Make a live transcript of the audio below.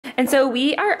And so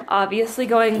we are obviously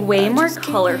going way more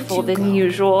colorful than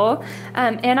usual,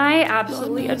 and I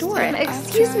absolutely adore it.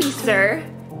 Excuse me, sir.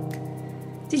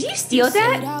 Did you steal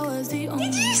that?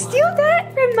 Did you steal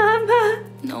that from Mama?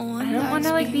 I don't want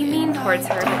to like be mean towards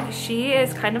her, but she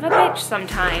is kind of a bitch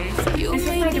sometimes. This is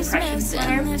my depression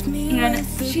sweater, and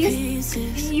she's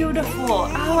beautiful.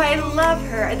 Oh, I love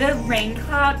her. The rain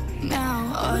cloud.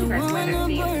 All of our sweater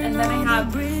themes. And then I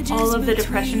have all of the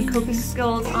depression coping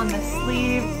skills on the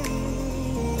sleeve.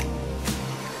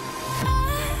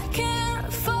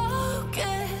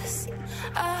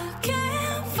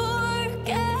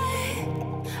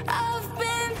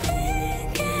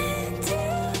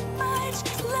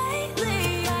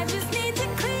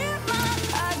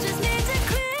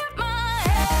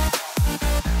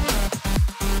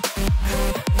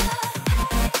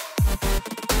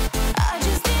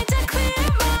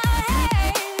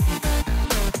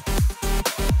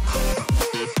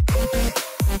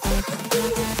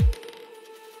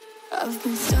 I've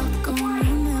been stuck on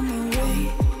your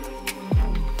memory,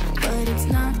 but it's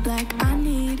not like I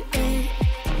need it.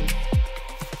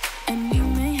 And you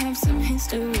may have some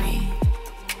history,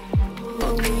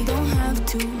 but we don't have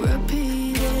to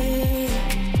repeat it.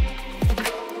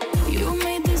 You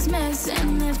made this mess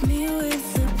and left me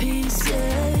with the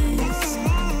pieces.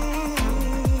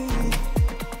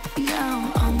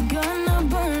 Now I'm gonna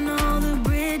burn all the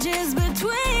bridges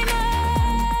between us.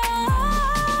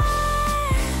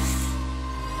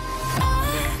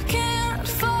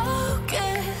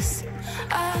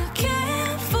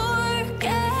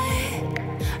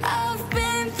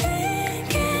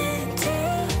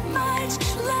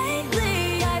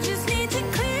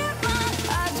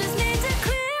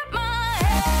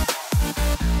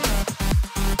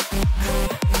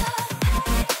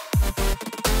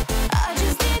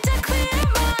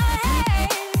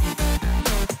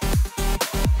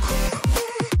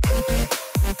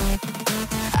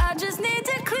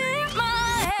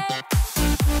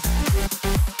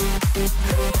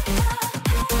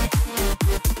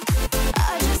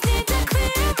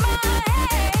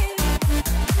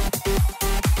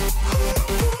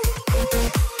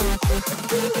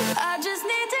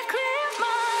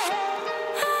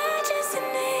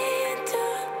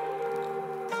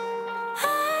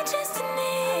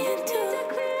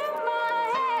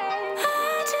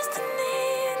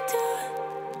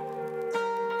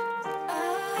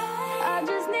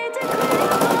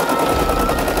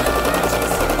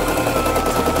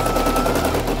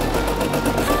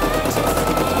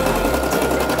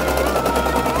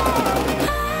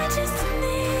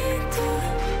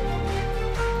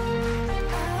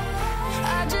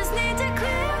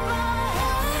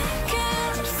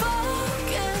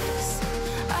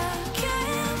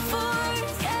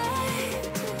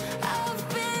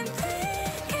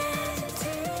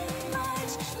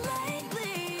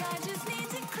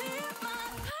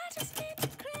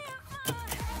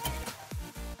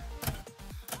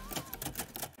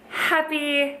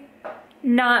 Happy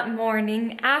not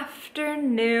morning,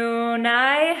 afternoon.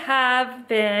 I have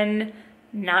been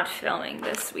not filming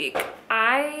this week.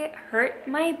 I hurt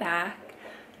my back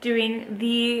doing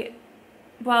the,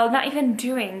 well, not even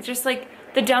doing, just like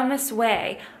the dumbest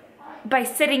way, by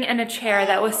sitting in a chair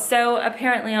that was so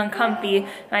apparently uncomfy.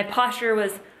 My posture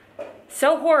was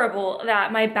so horrible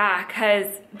that my back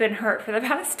has been hurt for the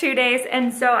past 2 days,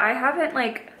 and so I haven't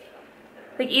like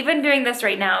even doing this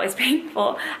right now is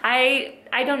painful. I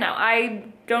don't know. I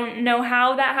don't know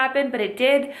how that happened, but it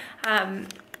did.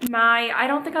 I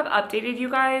don't think I've updated you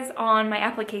guys on my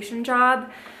application job.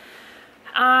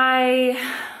 I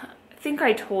think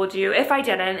I told you. If I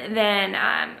didn't, then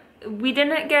we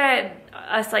didn't get,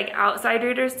 us like outside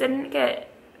readers didn't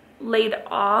get laid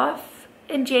off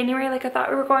in January like I thought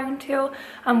we were going to.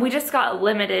 We just got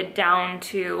limited down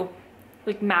to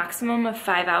like maximum of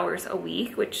 5 hours a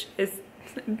week, which is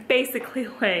basically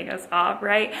laying us off,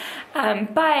 right?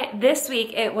 But this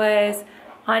week it was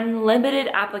unlimited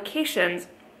applications,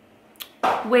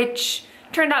 which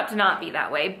turned out to not be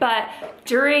that way. But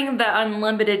during the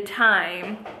unlimited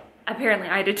time, apparently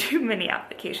I did too many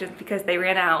applications because they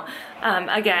ran out.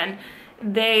 Again,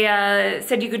 they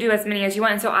said you could do as many as you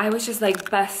want, and so I was just like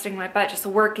busting my butt, just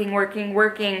working,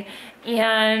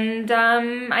 and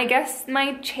I guess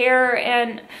my chair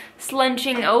and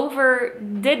slouching over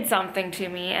did something to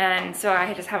me, and so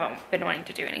I just haven't been wanting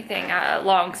to do anything.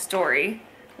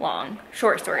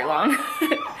 Short story long.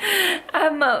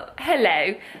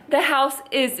 Hello. The house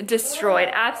is destroyed,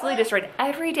 absolutely destroyed.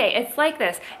 Every day it's like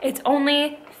this. It's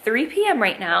only 3 p.m.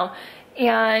 right now,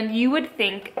 and you would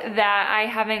think that I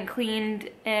haven't cleaned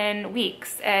in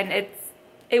weeks, and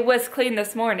it was clean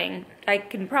this morning. I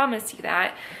can promise you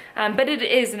that. But it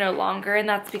is no longer, and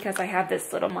that's because I have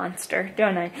this little monster,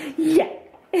 don't I? Yeah.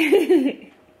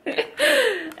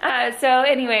 So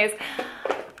anyways,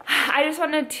 I just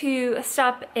wanted to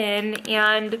stop in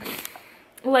and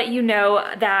let you know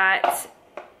that,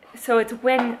 so it's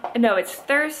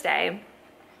Thursday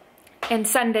and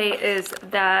Sunday is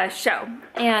the show.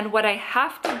 And what I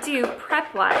have to do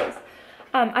prep-wise,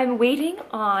 I'm waiting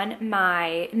on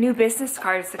my new business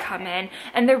cards to come in,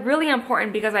 and they're really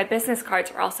important because my business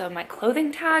cards are also my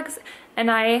clothing tags, and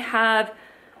I have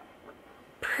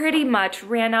pretty much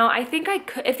ran out. I think I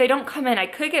could, if they don't come in, I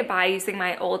could get by using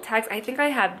my old tags. I think I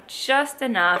have just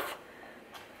enough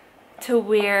to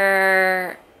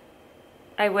where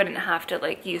I wouldn't have to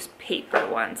like use paper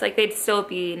ones. Like they'd still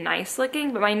be nice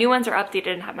looking, but my new ones are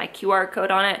updated and have my QR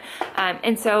code on it.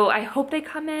 And so I hope they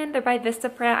come in. They're by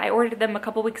Vistaprint. I ordered them a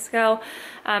couple weeks ago,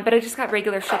 but I just got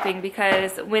regular shipping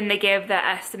because when they gave the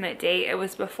estimate date, it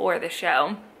was before the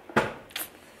show.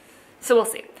 So we'll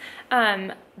see.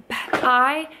 But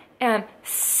I am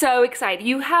so excited.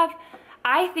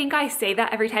 I think I say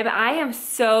that every time, but I am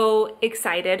so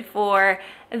excited for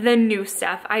the new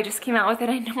stuff I just came out with. And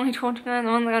I know I told you guys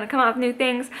I'm gonna come out with new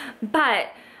things,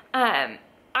 but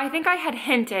I think I had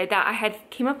hinted that I had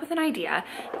came up with an idea,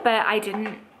 but I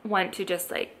didn't want to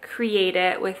just like create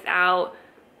it without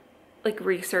like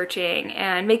researching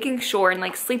and making sure and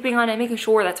like sleeping on it, making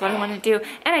sure that's what I want to do.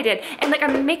 And I did. And like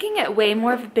I'm making it way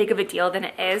more of a big of a deal than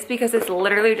it is because it's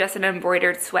literally just an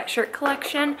embroidered sweatshirt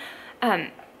collection.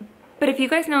 But if you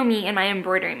guys know me and my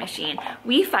embroidery machine,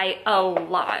 we fight a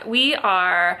lot. We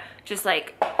are just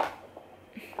like,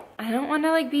 I don't want to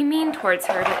like be mean towards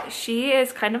her, but she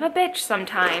is kind of a bitch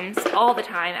sometimes, all the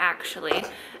time actually.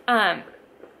 And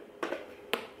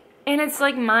it's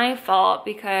like my fault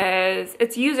because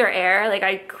it's user error. Like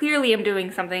I clearly am doing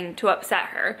something to upset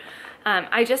her.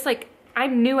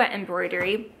 I'm new at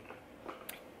embroidery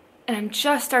and I'm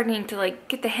just starting to like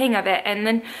get the hang of it. And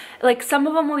then like some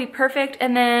of them will be perfect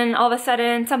and then all of a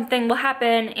sudden something will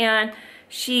happen and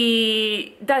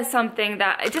she does something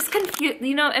that it just confused.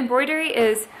 You know, embroidery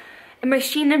is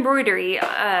machine embroidery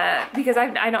because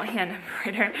I don't hand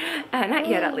embroider, not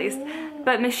yet at least,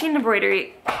 but machine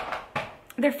embroidery,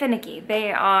 they're finicky.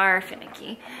 They are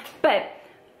finicky. But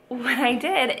what I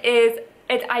did is,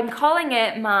 I'm calling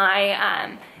it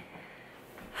my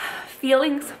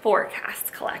feelings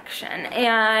forecast collection.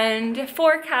 And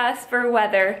forecast for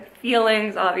weather,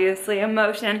 feelings, obviously,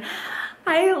 emotion.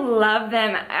 I love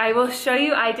them. I will show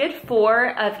you, I did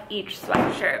 4 of each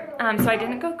sweatshirt. So I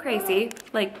didn't go crazy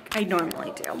like I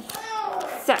normally do.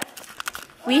 So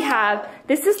we have,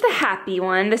 this is the happy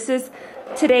one. This is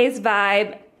today's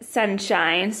vibe,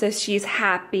 sunshine. So she's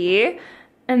happy.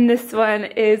 And this one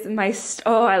is my,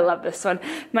 oh, I love this one.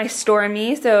 My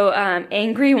stormy, so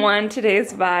angry one,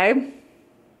 today's vibe.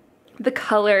 The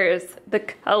colors.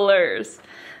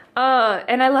 Oh,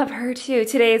 and I love her too,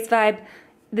 today's vibe.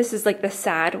 This is like the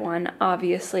sad one,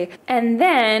 obviously. And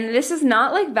then this is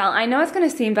not like I know it's gonna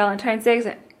seem Valentine's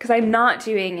Day because I'm not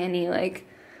doing any like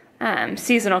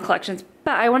seasonal collections,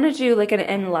 but I wanna do like an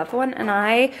in love one, and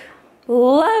I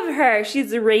love her.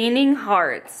 She's raining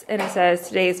hearts, and it says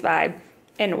today's vibe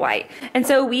in white. And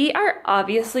so we are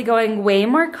obviously going way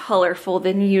more colorful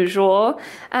than usual,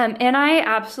 and I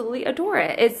absolutely adore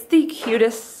it. It's the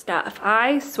cutest stuff,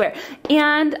 I swear.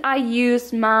 And I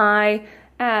used my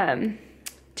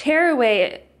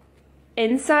tearaway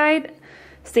inside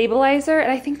stabilizer,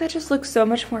 and I think that just looks so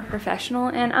much more professional,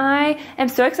 and I am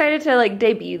so excited to like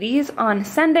debut these on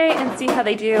Sunday and see how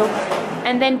they do.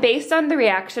 And then based on the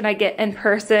reaction I get in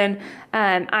person,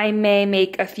 I may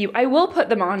make a few. I will put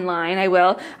them online, I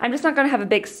will. I'm just not gonna have a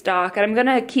big stock, and I'm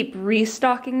gonna keep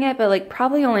restocking it, but like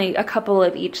probably only a couple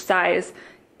of each size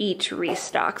each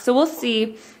restock. So we'll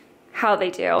see how they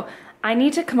do. I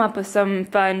need to come up with some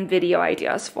fun video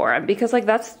ideas for them because like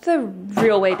that's the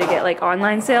real way to get like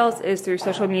online sales is through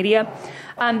social media.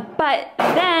 But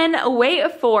then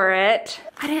wait for it.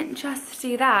 I didn't just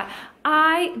do that.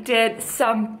 I did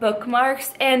some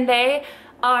bookmarks and they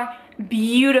are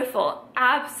beautiful,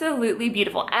 absolutely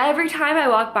beautiful. Every time I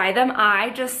walk by them,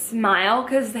 I just smile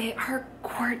because they are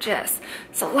gorgeous.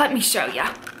 So let me show you.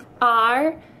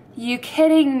 Are you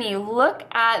kidding me? Look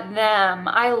at them.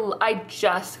 I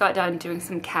just got done doing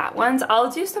some cat ones.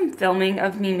 I'll do some filming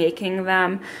of me making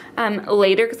them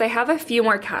later because I have a few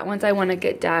more cat ones I want to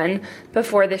get done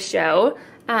before the show.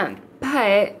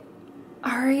 But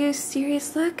are you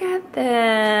serious? Look at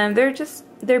them.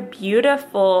 They're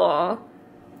beautiful.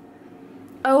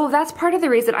 Oh, that's part of the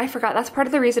reason, I forgot, that's part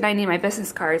of the reason I need my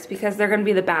business cards because they're going to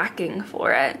be the backing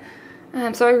for it.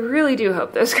 So I really do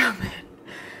hope those come in.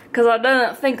 because I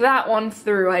didn't think that one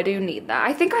through. I do need that.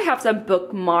 I think I have some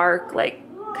bookmark like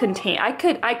I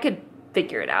could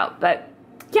figure it out, but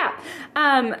yeah,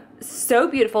 so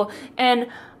beautiful. And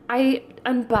I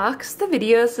unboxed the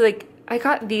videos, so like I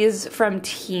got these from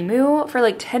Temu for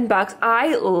like 10 bucks.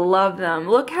 I love them.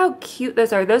 Look how cute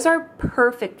those are. Those are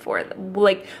perfect for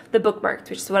like the bookmarks,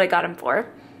 which is what I got them for.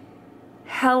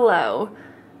 Hello.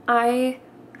 I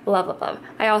love, love, love.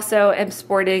 I also am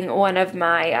sporting one of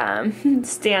my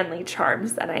Stanley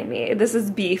charms that I made. This is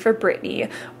B for Brittany.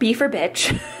 B for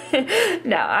bitch.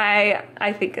 No,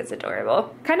 I think it's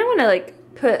adorable. Kind of want to like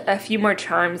put a few more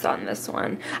charms on this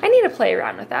one. I need to play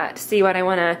around with that to see what I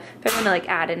want to, if I want to like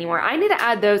add any more. I need to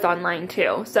add those online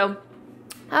too. So,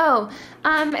 oh,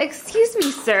 excuse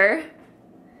me, sir.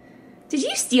 Did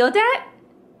you steal that?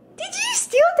 Did you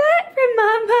steal that from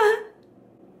Mama?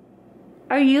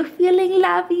 Are you feeling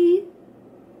lovey?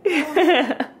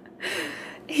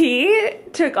 He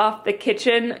took off the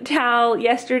kitchen towel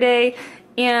yesterday,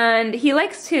 and he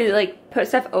likes to like put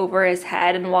stuff over his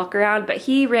head and walk around, but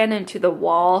he ran into the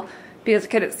wall because I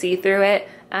couldn't see through it,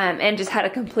 and just had a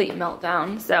complete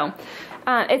meltdown. So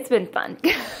it's been fun.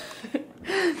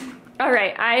 All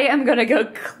right, I am gonna go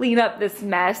clean up this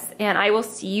mess, and I will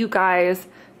see you guys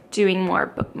doing more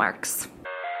bookmarks.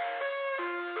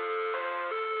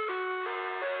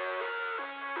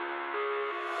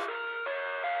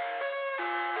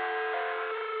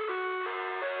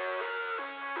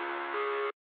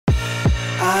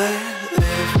 I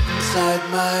live inside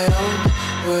my own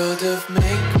world of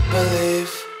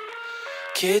make-believe.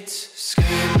 Kids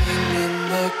screaming in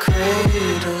the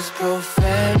cradles,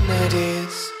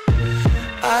 profanities.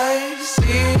 I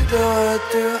see the world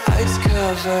through eyes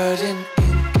covered in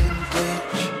ink and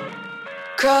bleach.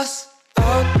 Cross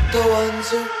out the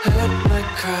ones who heard my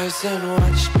cries and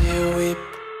watched me weep.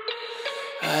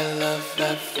 I love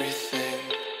everything.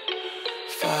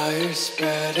 Fire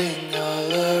spreading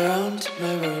all around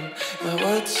my room. My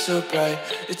world's so bright,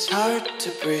 it's hard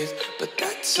to breathe, but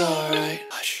that's alright.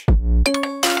 Hush.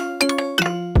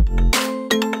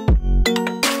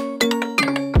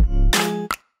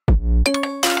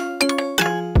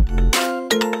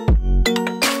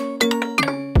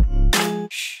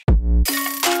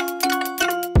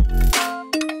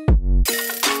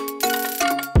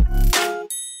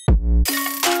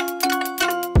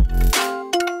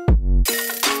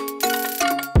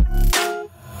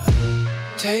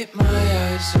 Take my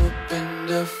eyes open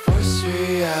to force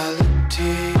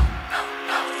reality.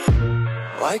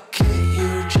 Why can't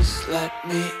you just let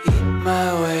me eat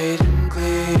my weight in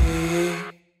glee?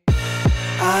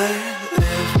 I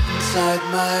live inside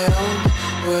my own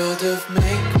world of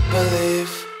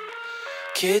make-believe.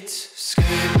 Kids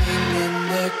screaming in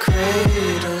their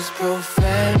cradles,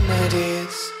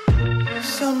 profanities.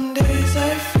 Some days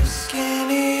I feel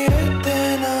skinnier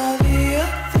than all the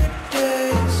other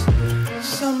days.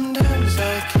 Sometimes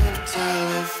I can't tell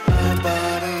if my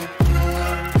body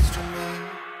belongs to me.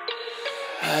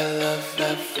 I love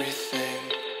everything.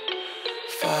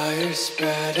 Fire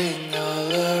spreading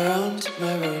all around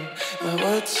my room. My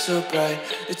world's so bright,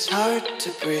 it's hard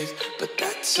to breathe, but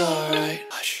that's alright.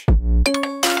 Hush.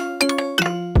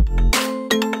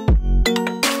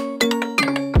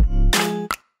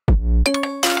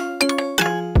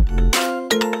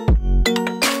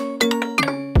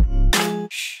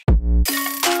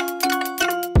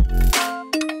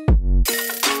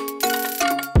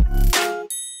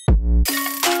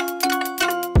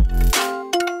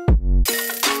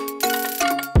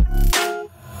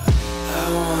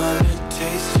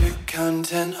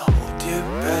 And hold your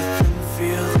breath and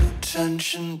feel the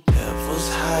tension. Devils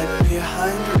hide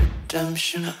behind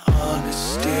redemption.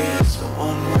 Honesty is a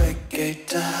one-way gate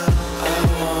to hell. I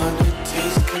wanna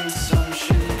taste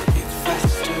consumption. Breathe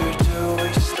faster to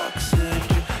waste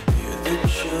oxygen. Hear the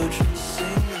children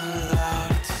sing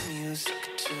aloud. It's music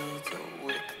till the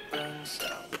wick burns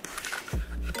out.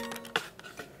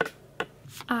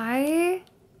 I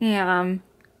am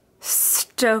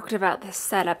stoked about this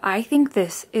setup. I think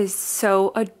this is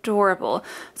so adorable.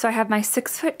 So I have my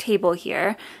 6-foot table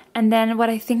here, and then what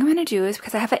I think I'm gonna do is,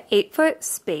 because I have an 8-foot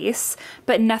space,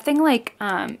 but nothing like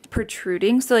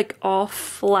protruding, so like all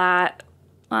flat,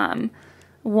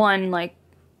 one, like,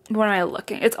 what am I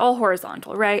looking? It's all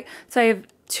horizontal, right? So I have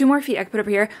 2 more feet I can put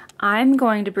over here. I'm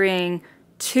going to bring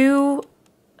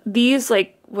these,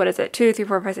 like, what is it? 2, 3,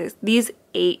 4, 5, 6, these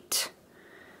 8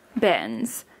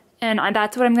 bins. And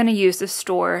that's what I'm gonna use to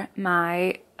store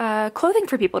my clothing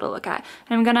for people to look at.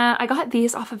 And I got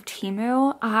these off of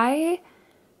Temu. I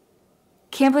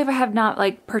can't believe I have not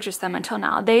like purchased them until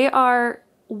now. They are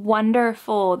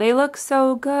wonderful. They look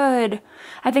so good.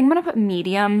 I think I'm gonna put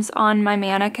mediums on my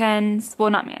mannequins. Well,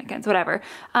 not mannequins, whatever.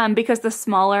 Because the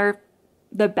smaller,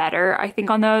 the better, I think,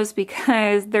 on those,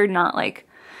 because they're not like,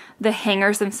 the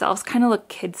hangers themselves kind of look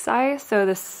kid size. So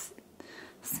this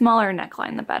smaller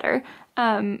neckline, the better.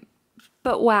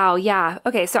 But wow, yeah.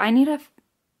 Okay, so I need to,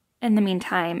 in the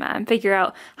meantime, figure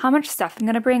out how much stuff I'm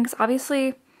gonna bring, because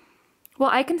obviously, well,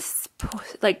 I can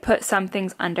like put some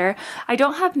things under. I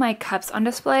don't have my cups on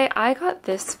display. I got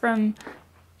this from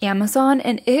Amazon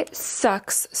and it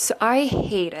sucks. So I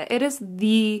hate it. It is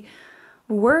the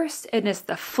worst and it's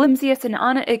the flimsiest, and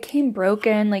on it, it came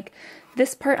broken. Like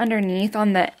this part underneath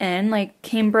on the end, like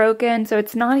came broken. So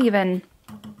it's not even,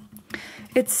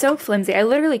 it's so flimsy. I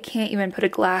literally can't even put a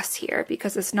glass here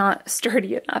because it's not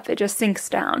sturdy enough. It just sinks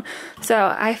down.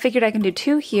 So I figured I can do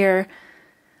 2 here.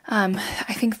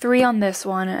 I think 3 on this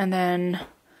one, and then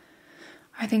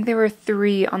I think there were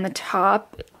 3 on the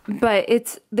top, but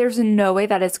there's no way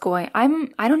that it's going, I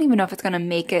don't even know if it's going to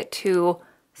make it to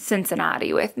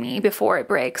Cincinnati with me before it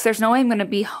breaks. There's no way I'm going to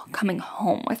be coming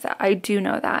home with that. I do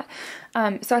know that.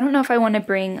 So I don't know if I want to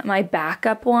bring my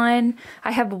backup one.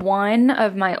 I have one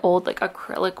of my old like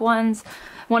acrylic ones.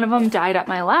 One of them died at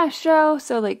my last show.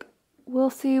 So like, we'll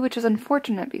see, which is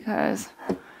unfortunate because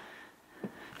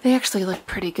they actually look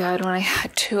pretty good when I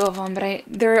had 2 of them, but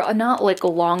they're not like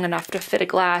long enough to fit a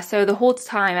glass. So the whole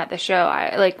time at the show,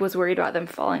 I like was worried about them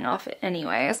falling off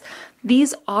anyways.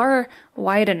 These are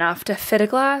wide enough to fit a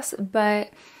glass,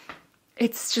 but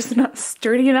it's just not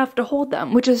sturdy enough to hold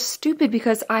them, which is stupid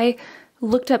because I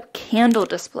looked up candle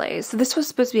displays. So this was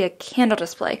supposed to be a candle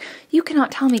display. You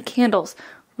cannot tell me candles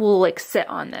will like sit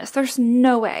on this. There's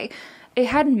no way. It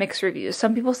had mixed reviews.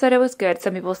 Some people said it was good.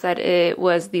 Some people said it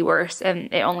was the worst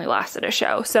and it only lasted a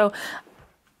show. So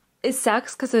it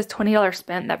sucks because it was $20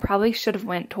 spent. That probably should have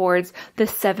went towards the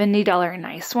 $70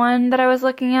 nice one that I was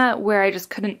looking at, where I just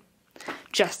couldn't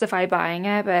justify buying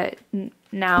it, but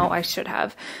now I should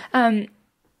have.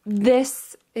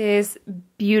 This is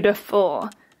beautiful.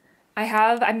 I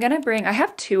have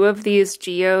 2 of these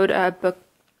geode book,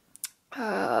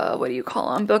 what do you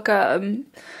call them?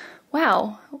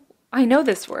 Wow. I know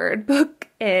this word, book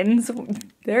ends,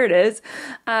 there it is,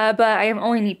 but I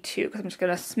only need 2 because I'm just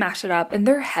going to smash it up, and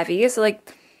they're heavy, so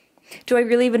like, do I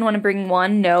really even want to bring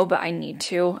 1? No, but I need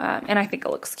to, and I think it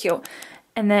looks cute.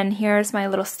 And then here's my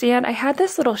little stand. I had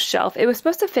this little shelf. It was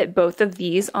supposed to fit both of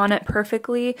these on it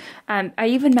perfectly. I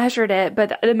even measured it,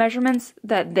 but the measurements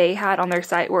that they had on their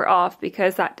site were off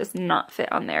because that does not fit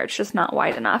on there. It's just not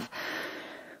wide enough,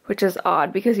 which is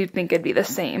odd because you'd think it'd be the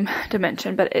same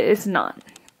dimension, but it is not.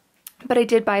 But I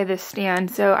did buy this stand,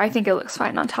 so I think it looks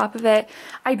fine on top of it.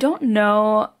 I don't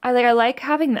know, I like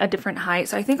having a different height,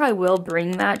 so I think I will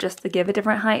bring that just to give a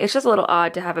different height. It's just a little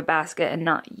odd to have a basket and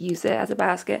not use it as a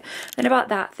basket. And about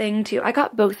that thing too, I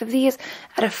got both of these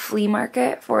at a flea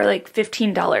market for like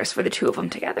 $15 for the 2 of them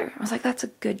together. I was like, that's a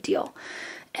good deal.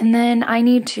 And then I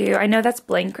know that's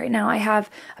blank right now. I have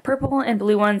a purple and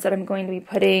blue ones that I'm going to be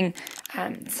putting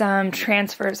some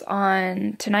transfers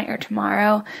on tonight or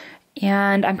tomorrow.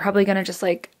 And I'm probably going to just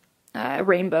like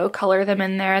rainbow color them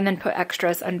in there and then put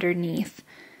extras underneath.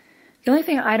 The only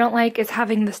thing I don't like is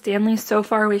having the Stanley so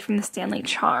far away from the Stanley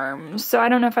charms. So I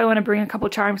don't know if I want to bring a couple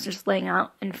charms just laying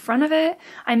out in front of it.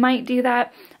 I might do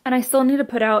that. And I still need to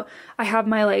put out, I have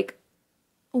my like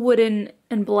wooden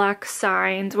and black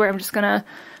signs where I'm just going to,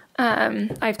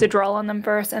 I have to draw on them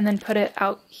first and then put it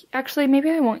out. Actually, maybe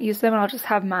I won't use them and I'll just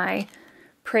have my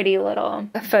pretty little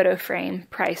photo frame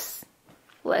price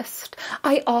list.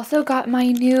 I also got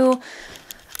my new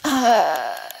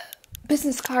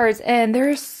business cards and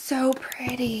they're so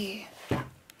pretty.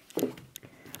 Look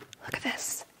at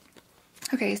this.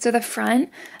 Okay, so the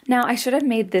front, now I should have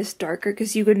made this darker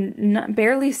because you could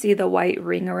barely see the white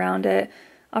ring around it.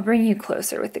 I'll bring you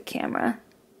closer with the camera.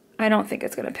 I don't think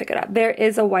it's going to pick it up. There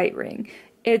is a white ring.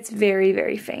 It's very,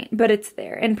 very faint, but it's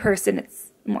there. In person, it's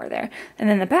more there. And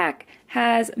then the back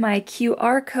has my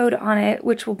QR code on it,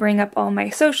 which will bring up all my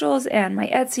socials and my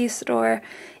Etsy store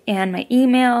and my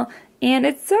email. And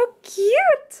it's so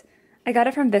cute. I got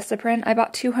it from Vistaprint. I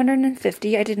bought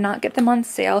 250. I did not get them on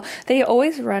sale. They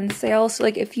always run sales. So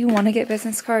like if you want to get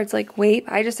business cards, like wait,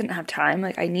 I just didn't have time.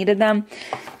 Like I needed them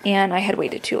and I had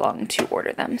waited too long to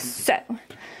order them. So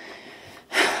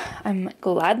I'm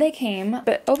glad they came.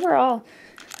 But overall,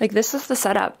 like this is the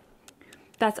setup.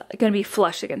 That's going to be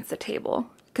flush against the table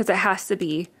because it has to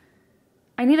be,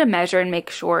 I need to measure and make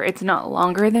sure it's not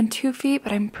longer than 2 feet,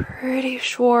 but I'm pretty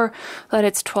sure that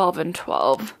it's 12 and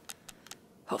 12,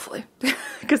 hopefully,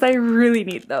 because I really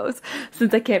need those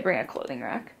since I can't bring a clothing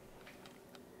rack.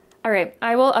 All right,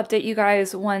 I will update you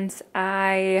guys once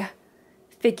I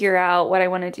figure out what I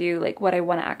want to do, like what I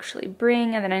want to actually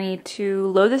bring, and then I need to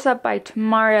load this up by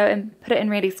tomorrow and put it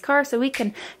in Randy's car so we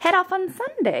can head off on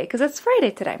Sunday, because it's Friday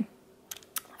today.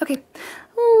 Okay,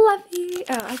 love you.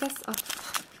 Oh, I guess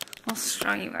I'll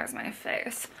show you guys my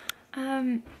face.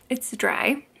 It's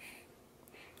dry.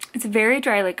 It's very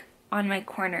dry, like on my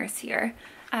corners here.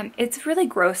 It's really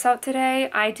gross out today.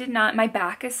 My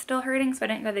back is still hurting, so I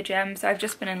didn't go to the gym, so I've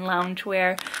just been in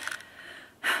loungewear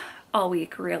all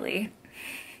week, really.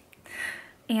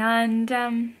 And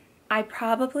I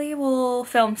probably will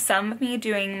film some of me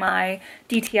doing my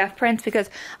DTF prints, because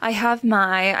I have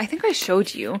my, I think I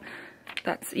showed you,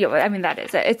 that's, you know, I mean, that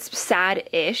is it. It's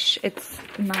sad-ish. It's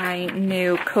my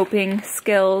new coping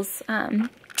skills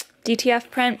DTF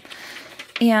print,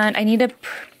 and I need to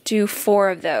do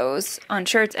 4 of those on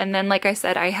shirts. And then, like I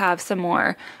said, I have some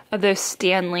more of those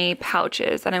Stanley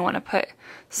pouches, and I want to put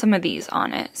some of these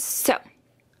on it. So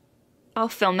I'll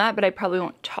film that, but I probably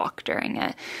won't talk during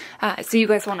it. So you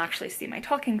guys won't actually see my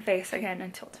talking face again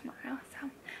until tomorrow. So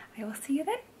I will see you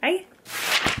then. Bye.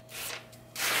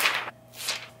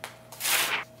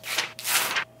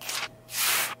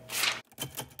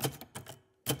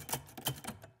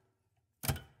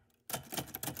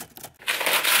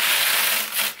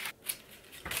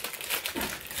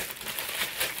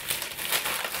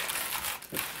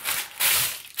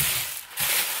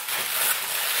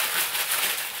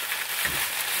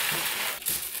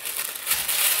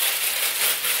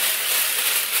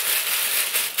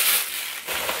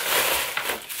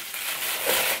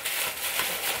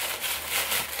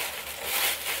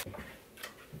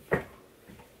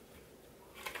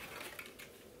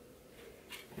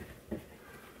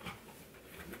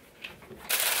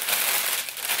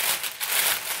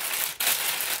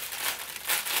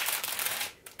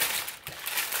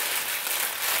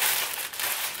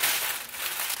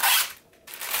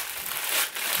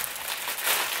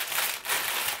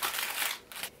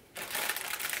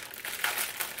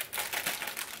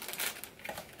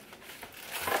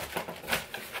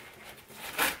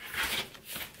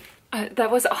 That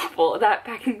was awful. That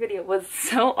packing video was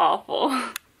so awful.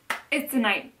 It's the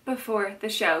night before the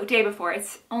show, day before.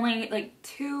 It's only like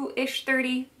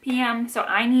 2:30 p.m. So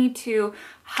I need to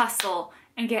hustle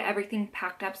and get everything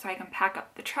packed up so I can pack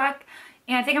up the truck.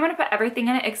 And I think I'm gonna put everything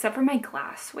in it except for my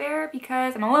glassware,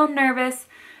 because I'm a little nervous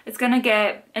it's gonna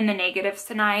get in the negatives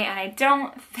tonight, and I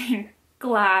don't think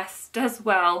glass does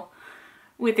well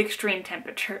with extreme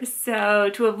temperatures. So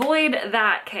to avoid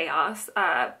that chaos,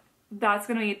 that's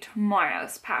gonna be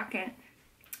tomorrow's packing.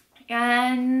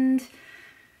 And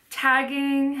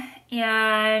tagging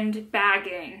and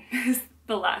bagging is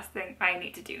the last thing I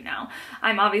need to do now.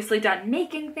 I'm obviously done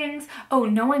making things. Oh,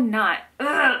 no, I'm not.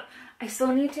 Ugh. I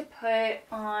still need to put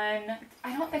on,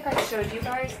 I don't think I showed you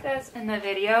guys this in the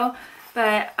video,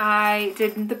 but I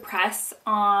did the press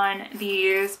on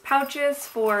these pouches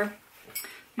for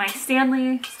my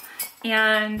Stanleys,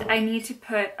 and I need to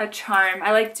put a charm.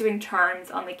 I like doing charms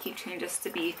on the keychain just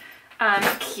to be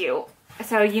cute.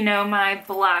 So, you know, my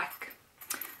black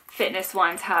fitness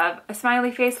ones have a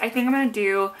smiley face. I think I'm gonna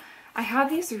do, I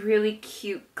have these really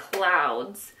cute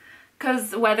clouds,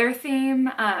 because weather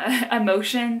theme,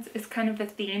 emotions is kind of the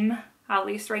theme, at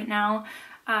least right now.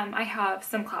 I have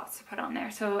some clouds to put on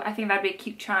there, so I think that'd be a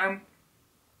cute charm.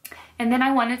 And then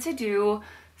I wanted to do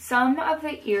some of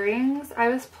the earrings. I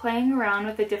was playing around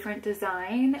with a different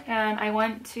design, and I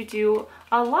want to do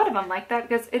a lot of them like that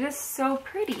because it is so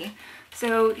pretty.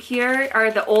 So here are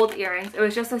the old earrings. It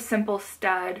was just a simple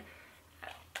stud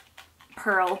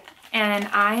pearl, and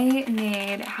I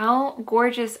made, how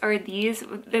gorgeous are these?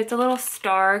 There's a little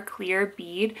star clear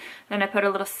bead, then I put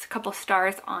a couple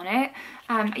stars on it.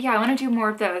 Yeah, I want to do more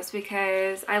of those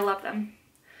because I love them,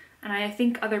 and I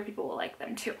think other people will like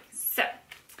them too. So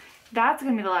that's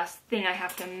gonna be the last thing I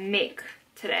have to make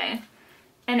today,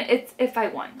 and it's if I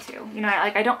want to, you know,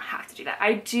 I don't have to do that.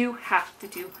 I do have to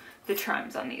do the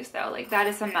charms on these though. Like, that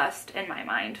is a must in my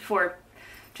mind for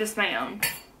just my own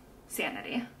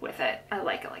sanity with it. I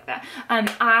like it like that.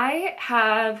 I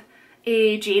have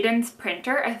a Jaden's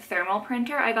printer, a thermal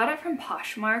printer. I got it from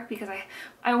Poshmark because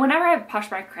I whenever I have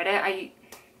Poshmark credit, I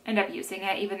end up using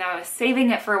it, even though I was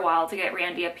saving it for a while to get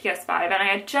Randy a PS5, and I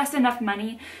had just enough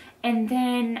money, and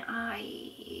then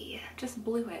I just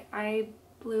blew it. I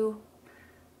blew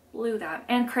that.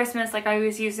 And Christmas, like, I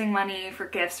was using money for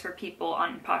gifts for people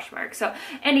on Poshmark. So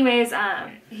anyways,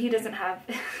 he doesn't have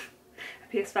a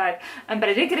PS5, but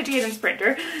I did get a Jaden's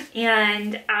printer,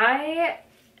 and I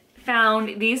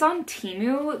found these on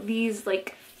Temu. These,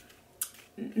 like,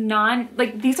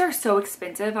 like these are so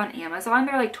expensive on Amazon.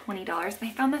 They're like $20 and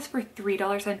I found this for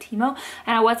 $3 on Temu,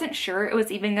 and I wasn't sure it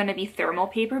was even going to be thermal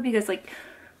paper because like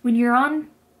when you're on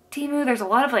Temu there's a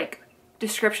lot of like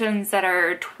descriptions that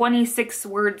are 26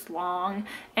 words long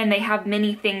and they have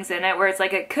many things in it where it's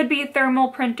like it could be thermal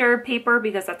printer paper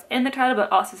because that's in the title,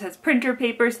 but also says printer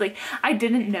paper. So like I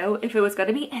didn't know if it was going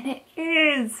to be, and it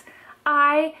is.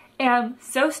 I am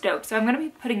so stoked. So I'm going to be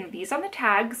putting these on the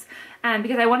tags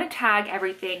because I want to tag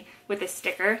everything with a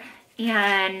sticker,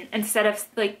 and instead of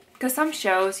like, because some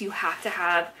shows you have to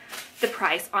have the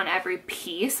price on every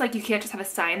piece, like you can't just have a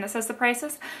sign that says the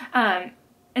prices,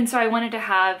 and so I wanted to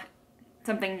have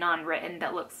something non-written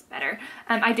that looks better.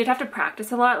 I did have to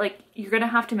practice a lot. Like you're gonna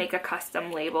have to make a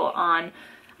custom label on,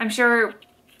 I'm sure,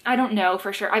 I don't know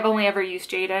for sure, I've only ever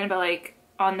used Jaden, but like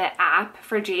on the app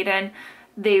for Jaden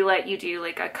they let you do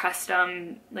like a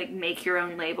custom, like make your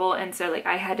own label, and so like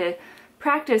I had to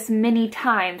practice many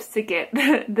times to get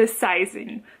the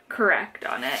sizing correct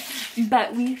on it,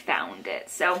 but we found it.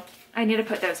 So I need to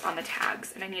put those on the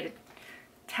tags, and I need to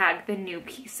tag the new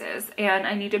pieces, and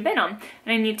I need to bin them,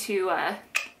 and I need to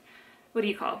what do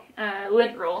you call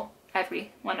lint roll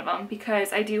every one of them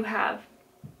because I do have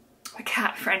a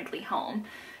cat friendly home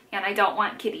and I don't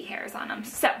want kitty hairs on them.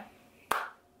 So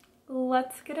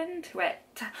let's get into it.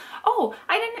 Oh,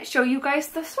 I didn't show you guys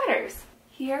the sweaters.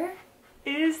 Here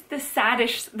is the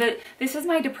saddish, this is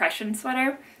my depression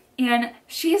sweater, and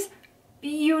she's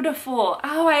beautiful.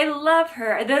 Oh, I love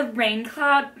her. The rain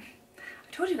cloud,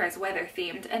 I told you guys weather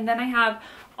themed, and then I have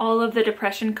all of the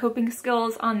depression coping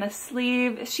skills on the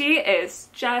sleeve. She is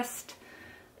just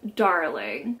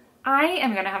darling. I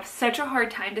am gonna have such a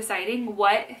hard time deciding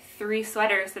what 3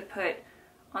 sweaters to put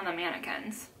on the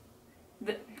mannequins.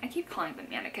 I keep calling them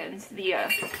mannequins, the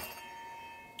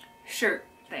shirt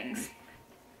things.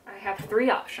 I have 3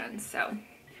 options, so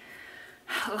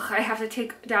I have to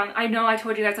take down, I know I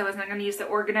told you guys I wasn't going to use the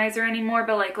organizer anymore,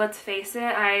 but like let's face it,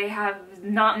 I have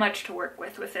not much to work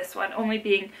with this one, only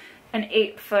being an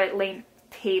 8-foot length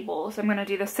table. So I'm going to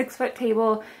do the 6-foot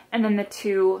table and then the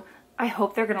 2, I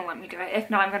hope they're going to let me do it.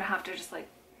 If not, I'm going to have to just like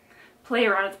play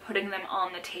around with putting them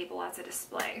on the table as a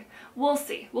display. We'll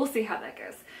see how that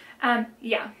goes.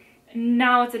 Yeah,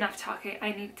 now it's enough talking.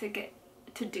 I need to get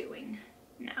to doing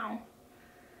now.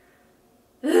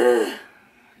 Ugh.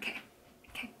 Okay.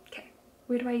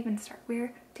 Where do I even start?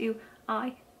 Where do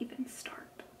I even start?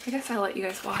 I guess I'll let you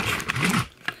guys watch.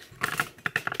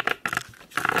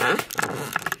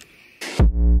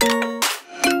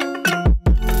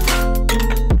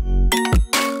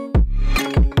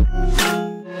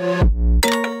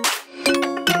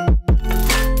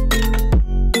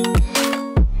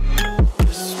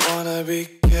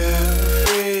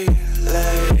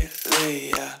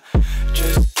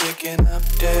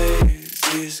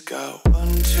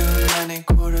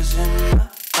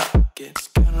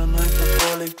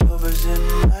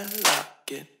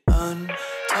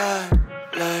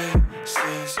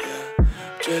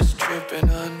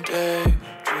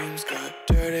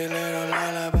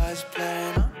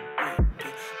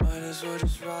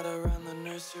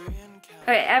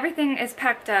 Okay, everything is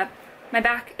packed up. My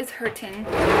back is hurting.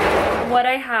 What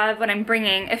I'm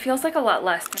bringing, it feels like a lot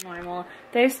less than normal.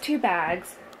 There's 2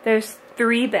 bags, there's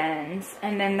 3 bins,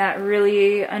 and then that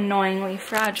really annoyingly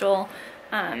fragile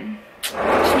cheap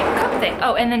cup thing.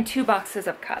 Oh, and then 2 boxes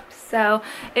of cups. So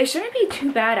it shouldn't be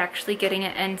too bad actually getting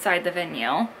it inside the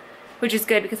venue, which is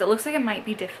good because it looks like it might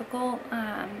be difficult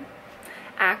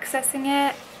accessing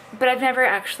it. But I've never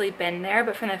actually been there,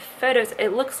 but from the photos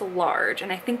it looks large,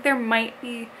 and I think there might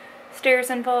be stairs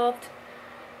involved,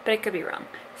 but I could be wrong.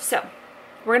 So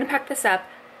we're gonna pack this up.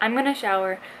 I'm gonna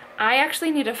shower. I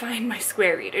actually need to find my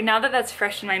square reader. Now that that's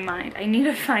fresh in my mind, I need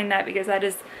to find that because that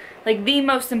is like the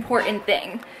most important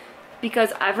thing,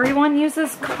 because everyone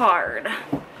uses card.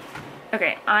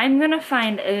 Okay, I'm gonna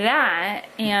find that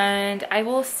and I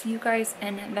will see you guys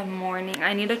in the morning.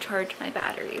 I need to charge my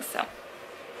batteries, so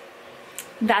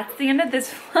that's the end of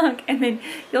this vlog, and then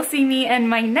you'll see me in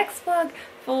my next vlog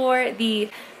for the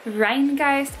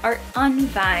Rheingeist Art on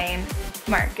Vine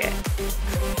Market.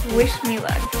 Wish me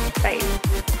luck. Bye.